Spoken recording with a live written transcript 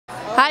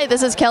Hi,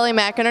 this is Kelly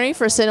McInerney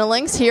for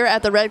Cinelinx here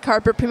at the red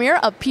carpet premiere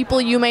of People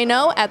You May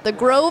Know at the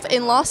Grove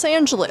in Los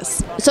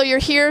Angeles. So you're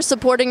here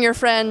supporting your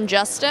friend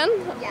Justin.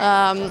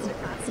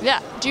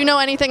 Yeah. Do you know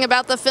anything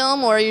about the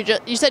film, or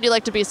you said you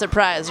like to be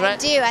surprised, right? I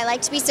do. I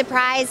like to be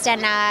surprised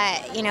and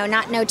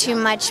not know too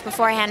much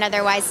beforehand.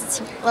 Otherwise,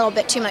 it's a little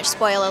bit too much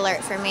spoil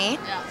alert for me.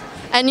 Yeah.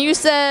 And you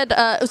said,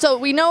 so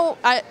we know,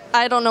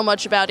 I don't know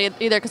much about it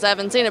either because I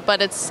haven't seen it,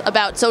 but it's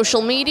about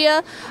social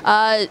media.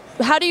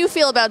 How do you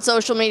feel about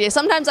social media?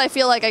 Sometimes I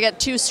feel like I get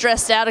too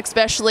stressed out,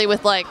 especially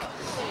with like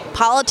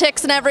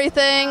politics and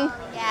everything.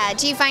 Yeah.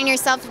 Do you find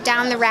yourself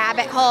down the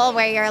rabbit hole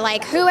where you're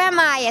like, who am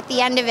I at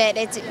the end of it?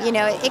 It's,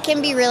 it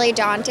can be really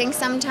daunting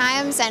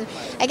sometimes. And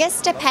I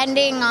guess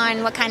depending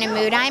on what kind of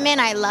mood I'm in,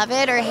 I love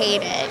it or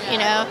hate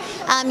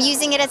it,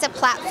 using it as a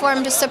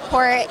platform to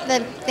support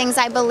the things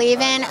I believe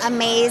in,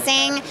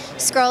 amazing.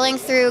 Scrolling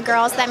through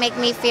girls that make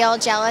me feel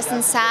jealous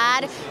and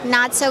sad,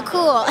 not so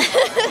cool,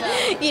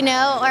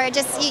 or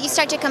just you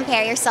start to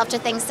compare yourself to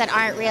things that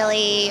aren't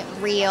really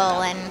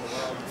real and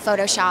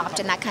photoshopped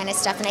and that kind of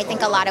stuff, and I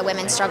think a lot of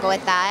women struggle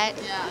with that.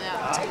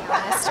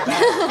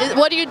 Yeah.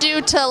 What do you do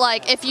to,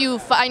 like, if you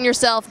find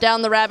yourself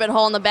down the rabbit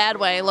hole in the bad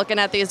way looking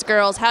at these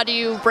girls, how do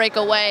you break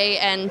away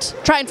and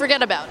try and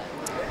forget about it?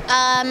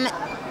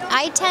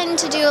 I tend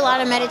to do a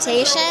lot of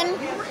meditation.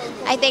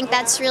 I think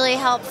that's really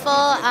helpful.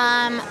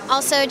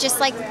 Also just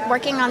like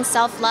working on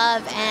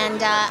self-love,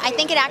 and I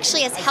think it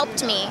actually has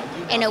helped me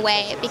in a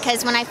way,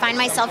 because when I find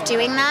myself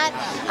doing that,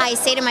 I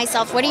say to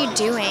myself, what are you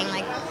doing?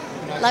 Like,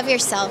 love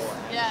yourself.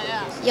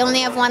 Yeah. You only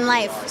have one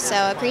life,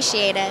 so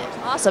appreciate it.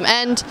 Awesome.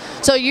 And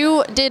so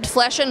you did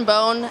Flesh and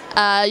Bone.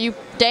 You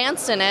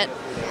danced in it.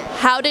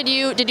 How did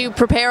you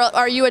prepare?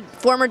 Are you a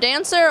former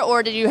dancer,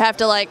 or did you have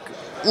to like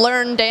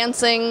learn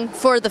dancing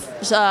for the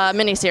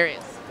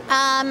miniseries?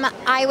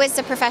 I was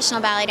a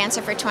professional ballet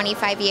dancer for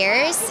 25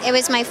 years. It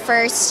was my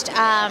first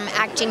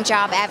acting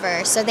job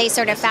ever. So they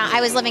sort of found,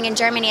 I was living in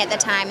Germany at the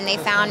time, and they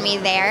found me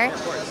there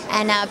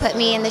and put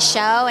me in the show.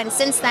 And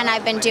since then,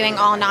 I've been doing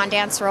all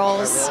non-dance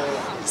roles.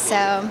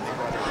 So,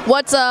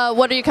 what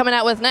are you coming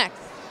out with next?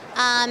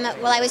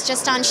 Well, I was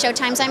just on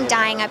Showtime's I'm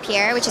Dying Up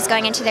Here, which is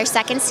going into their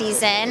second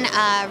season.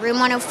 Room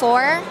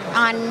 104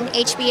 on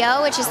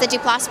HBO, which is the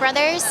Duplass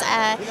brothers.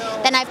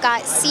 Then I've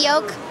got Sea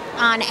Oak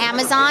on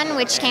Amazon,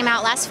 which came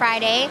out last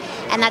Friday,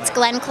 and that's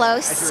Glenn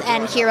Close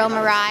and Hiro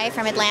Murai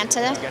from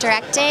Atlanta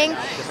directing.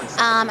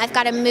 I've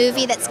got a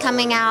movie that's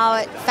coming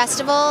out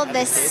festival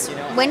this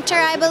winter,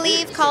 I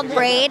believe, called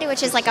Braid,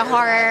 which is like a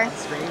horror,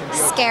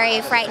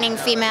 scary, frightening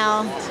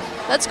female.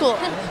 That's cool.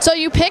 So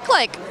you pick,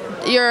 like,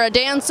 you're a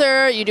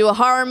dancer, you do a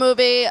horror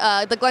movie.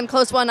 The Glenn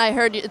Close one, I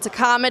heard it's a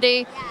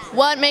comedy.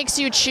 What makes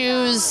you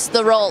choose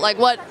the role? Like,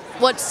 what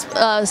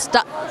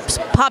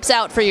pops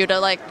out for you to,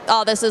 like,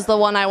 oh, this is the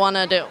one I want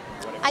to do?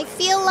 I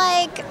feel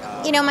like,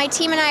 my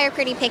team and I are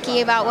pretty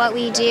picky about what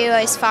we do,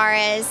 as far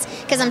as,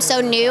 because I'm so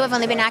new, I've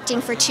only been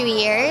acting for 2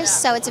 years,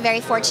 so it's a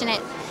very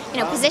fortunate,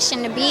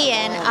 position to be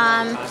in.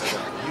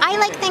 I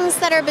like things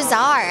that are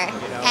bizarre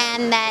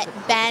and that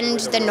bend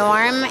the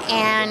norm,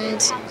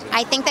 and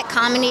I think that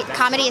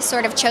comedy has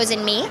sort of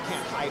chosen me,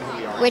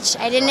 which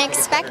I didn't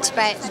expect,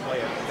 but...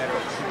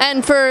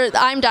 And for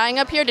I'm Dying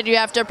Up Here, did you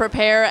have to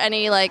prepare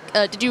any, like,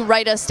 did you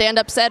write a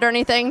stand-up set or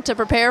anything to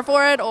prepare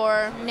for it,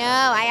 or? No,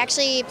 I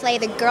actually play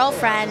the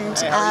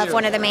girlfriend of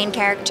one of the main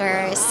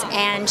characters,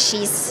 and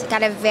she's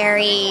got a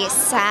very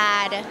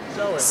sad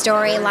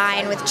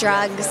storyline with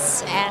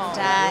drugs,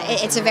 and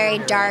it's a very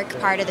dark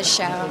part of the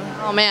show.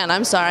 Oh man,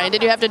 I'm sorry.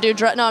 Did you have to do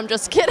drugs? No, I'm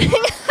just kidding. Yeah,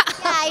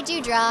 I do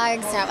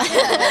drugs. No.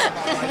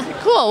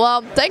 Cool,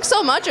 well, thanks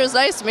so much. It was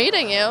nice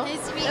meeting you.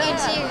 Nice to meet you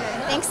too.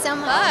 Thanks so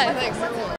much. Bye. Thanks.